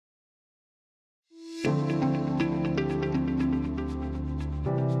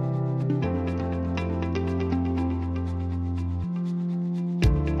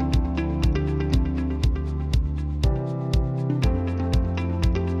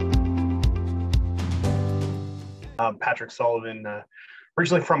Patrick Sulivan,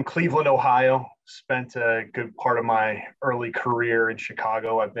 originally from Cleveland, Ohio. Spent a good part of my early career in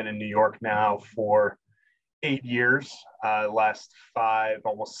Chicago. I've been in New York now for 8 years, last 5,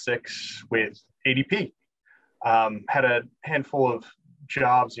 almost 6 with ADP. Had a handful of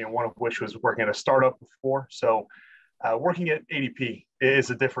jobs, one of which was working at a startup before. So working at ADP is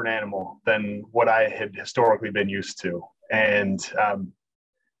a different animal than what I had historically been used to. And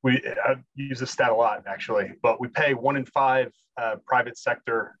I use this stat a lot, actually, but we pay 1 in 5 private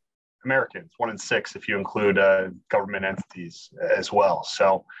sector Americans, 1 in 6 if you include government entities as well.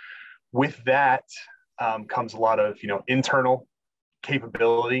 So with that comes a lot of internal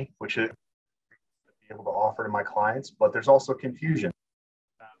capability, which is able to offer to my clients, but there's also confusion.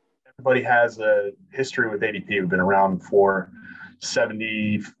 Everybody has a history with ADP. We've been around for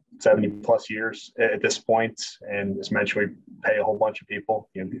 70 plus years at this point. And as mentioned, we pay a whole bunch of people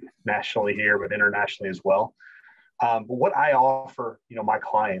nationally here, but internationally as well. But what I offer, my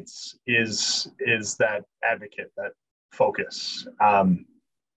clients is that advocate, that focus.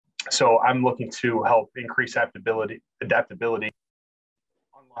 So I'm looking to help increase adaptability,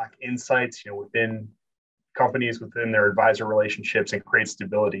 unlock insights, within companies, within their advisor relationships, and create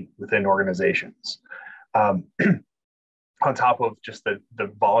stability within organizations. On top of just the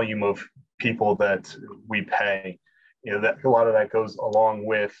volume of people that we pay, that a lot of that goes along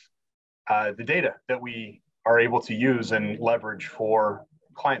with the data that we are able to use and leverage for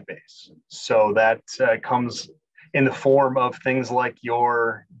client base. So that comes in the form of things like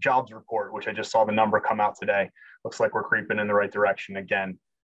your jobs report, which I just saw the number come out today. Looks like we're creeping in the right direction again.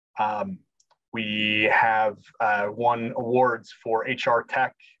 We have won awards for HR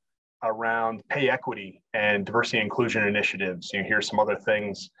tech around pay equity and diversity and inclusion initiatives. Here's some other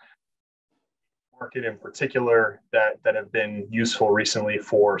things, market in particular, that have been useful recently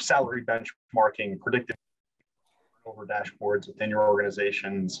for salary benchmarking, predictive over dashboards within your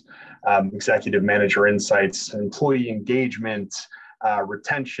organizations, executive manager insights, employee engagement,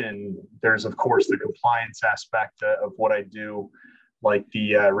 retention. There's, of course, the compliance aspect of what I do, like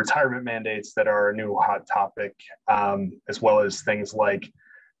the retirement mandates that are a new hot topic, as well as things like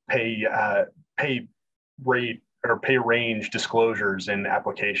pay rate or pay range disclosures in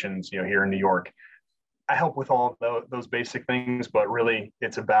applications, here in New York. I help with all of those basic things, but really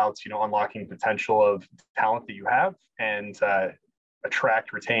it's about, unlocking potential of talent that you have and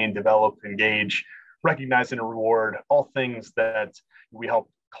attract, retain, develop, engage, recognize, and reward, all things that we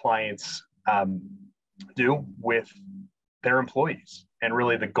help clients do with their employees. And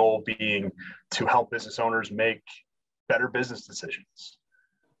really the goal being to help business owners make better business decisions.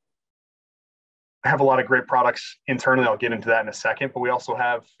 I have a lot of great products internally. I'll get into that in a second, but we also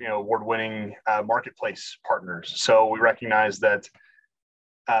have, award-winning marketplace partners. So we recognize that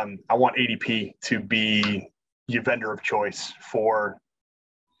I want ADP to be your vendor of choice for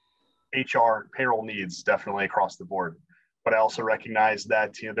HR payroll needs, definitely across the board. But I also recognize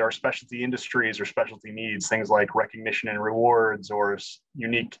that there are specialty industries or specialty needs, things like recognition and rewards or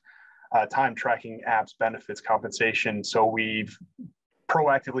unique time tracking apps, benefits, compensation. So we've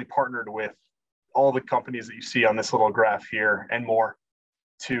proactively partnered with all the companies that you see on this little graph here and more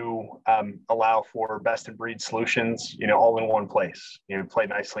to allow for best in breed solutions, all in one place, play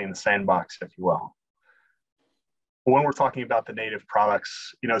nicely in the sandbox, if you will. When we're talking about the native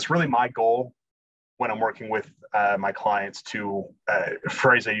products, it's really my goal when I'm working with my clients to, a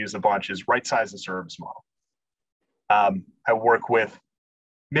phrase I use a bunch is right size the service model. I work with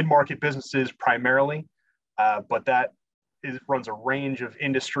mid-market businesses primarily, but that runs a range of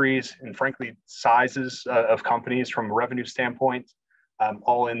industries and frankly sizes of companies from a revenue standpoint,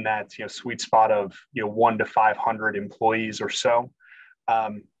 all in that sweet spot of 1 to 500 employees or so,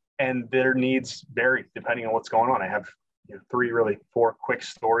 and their needs vary depending on what's going on. I have 4 quick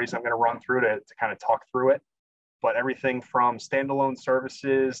stories I'm going to run through to kind of talk through it, but everything from standalone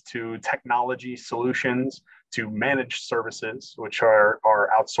services to technology solutions to managed services, which are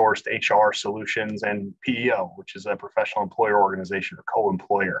outsourced HR solutions, and PEO, which is a professional employer organization or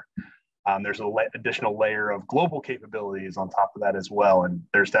co-employer. There's an additional layer of global capabilities on top of that as well. And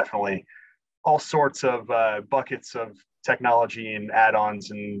there's definitely all sorts of buckets of technology and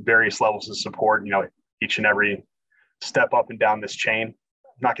add-ons and various levels of support, each and every step up and down this chain.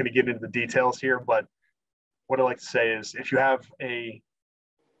 I'm not going to get into the details here, but what I like to say is if you have a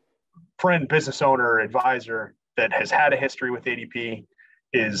friend, business owner, advisor that has had a history with ADP,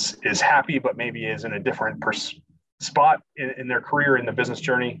 is happy, but maybe is in a different spot in their career, in the business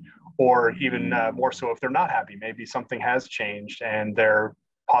journey, or even more so if they're not happy, maybe something has changed and they're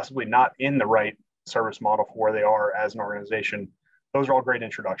possibly not in the right service model for where they are as an organization. Those are all great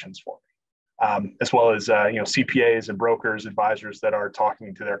introductions for as well as CPAs and brokers, advisors that are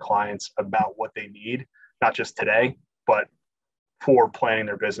talking to their clients about what they need, not just today, but for planning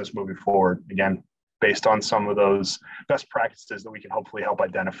their business moving forward. Again, based on some of those best practices that we can hopefully help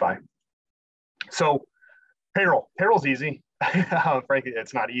identify. So payroll's easy. Frankly,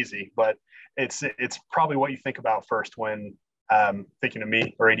 it's not easy, but it's probably what you think about first when thinking of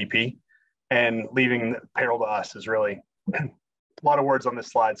me or ADP, and leaving payroll to us is really a lot of words on this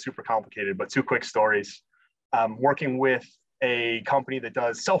slide, super complicated, but two quick stories. Working with a company that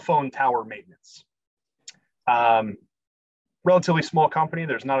does cell phone tower maintenance. Relatively small company.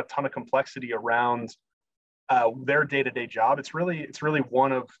 There's not a ton of complexity around their day-to-day job. It's really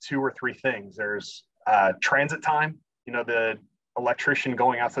one of two or three things. There's transit time, the electrician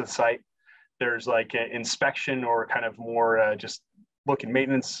going out to the site. There's like an inspection or kind of more just look and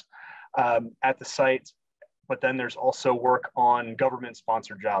maintenance at the site. But then there's also work on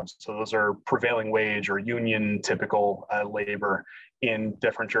government-sponsored jobs. So those are prevailing wage or union typical labor in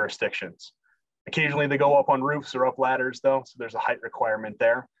different jurisdictions. Occasionally they go up on roofs or up ladders though, so there's a height requirement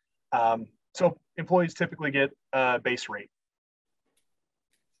there. So employees typically get a base rate,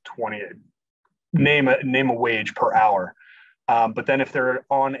 20, name a wage per hour. But then if they're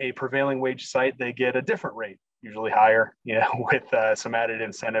on a prevailing wage site, they get a different rate, usually higher, with some added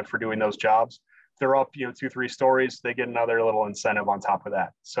incentive for doing those jobs. If they're up, 2-3 stories, they get another little incentive on top of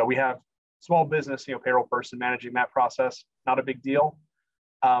that. So we have small business, payroll person managing that process, not a big deal.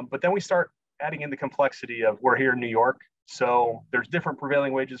 But then we start adding in the complexity of we're here in New York. So there's different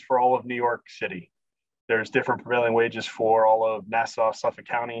prevailing wages for all of New York City. There's different prevailing wages for all of Nassau, Suffolk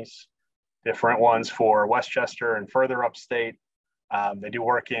counties, different ones for Westchester and further upstate. They do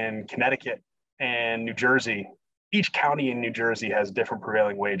work in Connecticut and New Jersey. Each county in New Jersey has different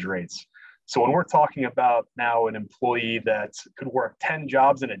prevailing wage rates. So when we're talking about now an employee that could work 10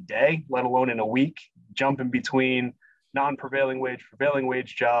 jobs in a day, let alone in a week, jumping between non-prevailing wage, prevailing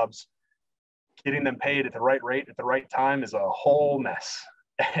wage jobs, getting them paid at the right rate at the right time is a whole mess.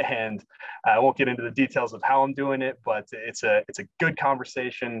 And I won't get into the details of how I'm doing it, but it's a good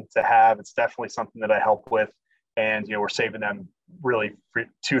conversation to have. It's definitely something that I help with. And, we're saving them really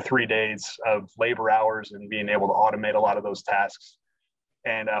 2-3 days of labor hours and being able to automate a lot of those tasks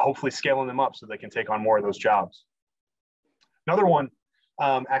and hopefully scaling them up so they can take on more of those jobs. Another one,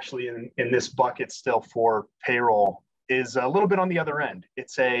 actually in this bucket still for payroll, is a little bit on the other end.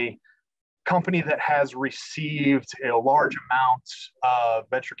 It's a company that has received a large amount of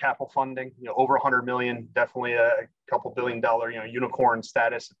venture capital funding, over 100 million, definitely a couple $1 billion, unicorn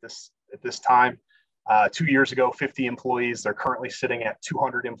status at this time. 2 years ago, 50 employees. They're currently sitting at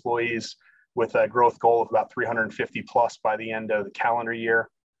 200 employees with a growth goal of about 350 plus by the end of the calendar year.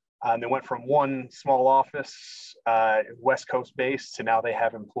 They went from one small office, West Coast based, to now they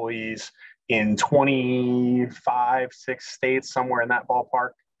have employees in 6 states, somewhere in that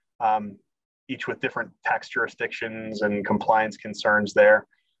ballpark. Each with different tax jurisdictions and compliance concerns there.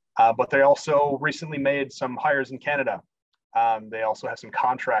 But they also recently made some hires in Canada. They also have some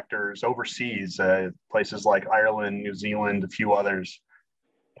contractors overseas, places like Ireland, New Zealand, a few others.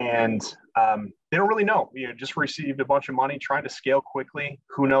 And they don't really know. Just received a bunch of money, trying to scale quickly.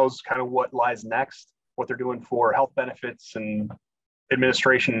 Who knows kind of what lies next, what they're doing for health benefits and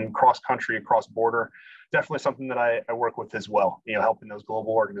administration cross-country, cross-border. Definitely something that I work with as well, helping those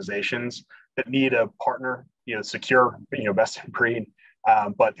global organizations that need a partner, secure, best in breed,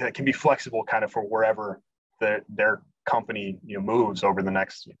 but that can be flexible kind of for wherever their company, moves over the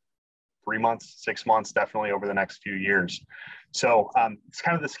next 3 months, 6 months, definitely over the next few years. So it's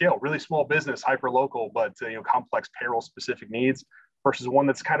kind of the scale, really small business, hyper local, but complex payroll specific needs versus one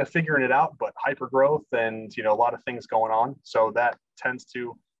that's kind of figuring it out, but hyper growth and a lot of things going on. So that tends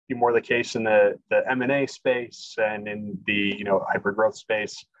to be more the case in the M&A space and in the hyper growth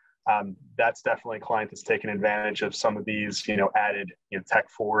space. That's definitely a client that's taken advantage of some of these added tech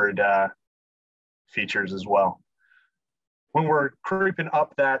forward features as well. When we're creeping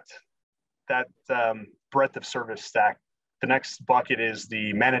up that breadth of service stack, the next bucket is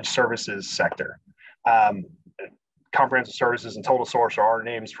the managed services sector. Comprehensive services and total source are our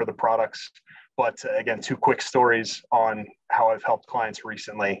names for the products. But again, 2 quick stories on how I've helped clients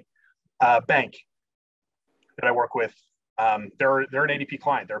recently. Bank that I work with, they're an ADP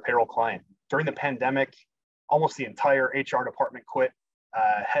client, they're a payroll client. During the pandemic, almost the entire HR department quit.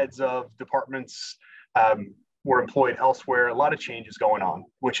 Heads of departments were employed elsewhere. A lot of changes going on,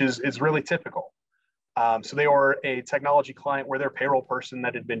 which is really typical. So they were a technology client where their payroll person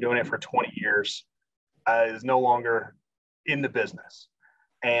that had been doing it for 20 years is no longer in the business.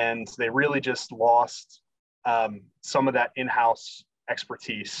 And they really just lost some of that in-house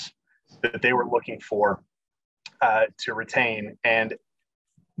expertise that they were looking for to retain and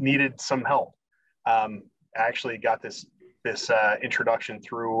needed some help. I actually got this introduction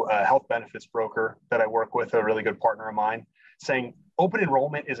through a health benefits broker that I work with, a really good partner of mine, saying open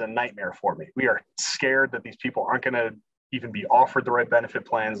enrollment is a nightmare for me. We are scared that these people aren't going to even be offered the right benefit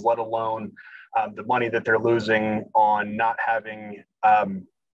plans, let alone the money that they're losing on not having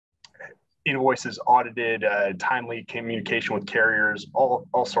invoices audited, timely communication with carriers,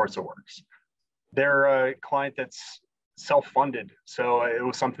 all sorts of works. They're a client that's self-funded, so it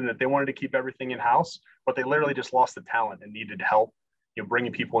was something that they wanted to keep everything in-house, but they literally just lost the talent and needed help,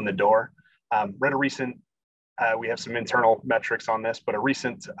 bringing people in the door. Read a recent, we have some internal metrics on this, but a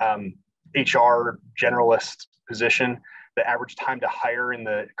recent HR generalist position, the average time to hire in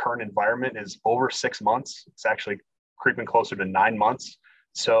the current environment is over 6 months. It's actually creeping closer to 9 months.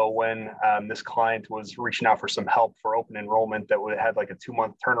 So when this client was reaching out for some help for open enrollment that would have had like a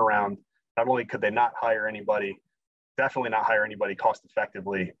 2-month turnaround, not only could they not hire anybody, definitely not hire anybody cost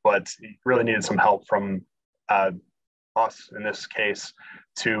effectively, but really needed some help from us in this case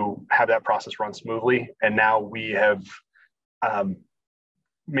to have that process run smoothly. And now we have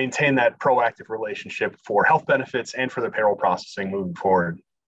maintained that proactive relationship for health benefits and for the payroll processing moving forward.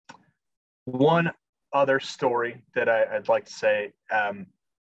 One other story that I'd like to say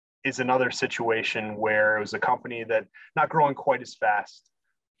is another situation where it was a company that not growing quite as fast,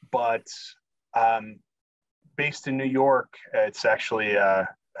 but based in New York. It's actually a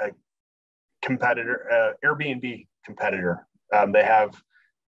competitor, Airbnb competitor. They have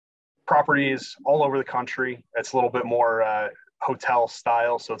properties all over the country. It's a little bit more hotel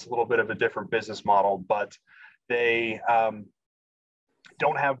style, so it's a little bit of a different business model, but they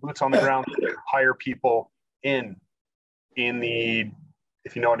don't have boots on the ground to hire people in the,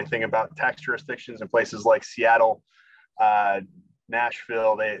 if you know anything about tax jurisdictions in places like Seattle,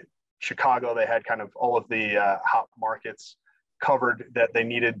 Nashville, Chicago, they had kind of all of the hot markets covered that they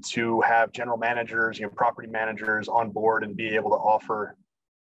needed to have general managers, property managers on board and be able to offer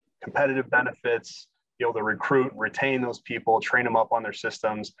competitive benefits, be able to recruit, retain those people, train them up on their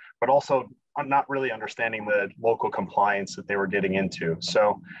systems, but also not really understanding the local compliance that they were getting into.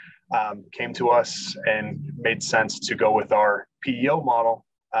 So came to us and made sense to go with our PEO model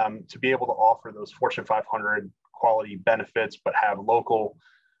to be able to offer those Fortune 500 quality benefits, but have local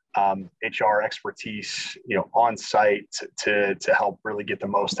HR expertise, on site to help really get the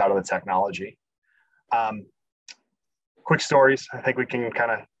most out of the technology. Quick stories. I think we can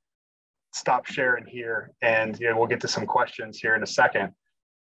kind of stop sharing here, and we'll get to some questions here in a second.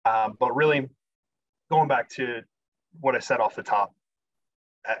 But really, going back to what I said off the top,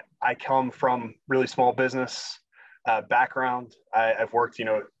 I come from really small business background. I've worked,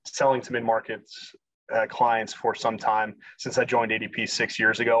 selling to mid-markets clients for some time. Since I joined ADP 6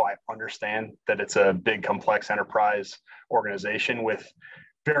 years ago, I understand that it's a big, complex enterprise organization with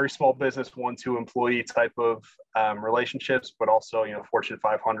very small business, 1-2 employee type of relationships, but also, Fortune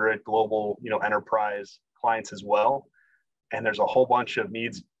 500 global, enterprise clients as well. And there's a whole bunch of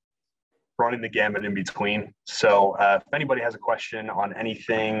needs running the gamut in between. So if anybody has a question on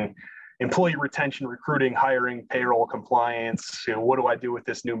anything, employee retention, recruiting, hiring, payroll, compliance, what do I do with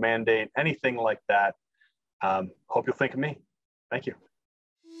this new mandate, anything like that, hope you'll think of me. Thank you.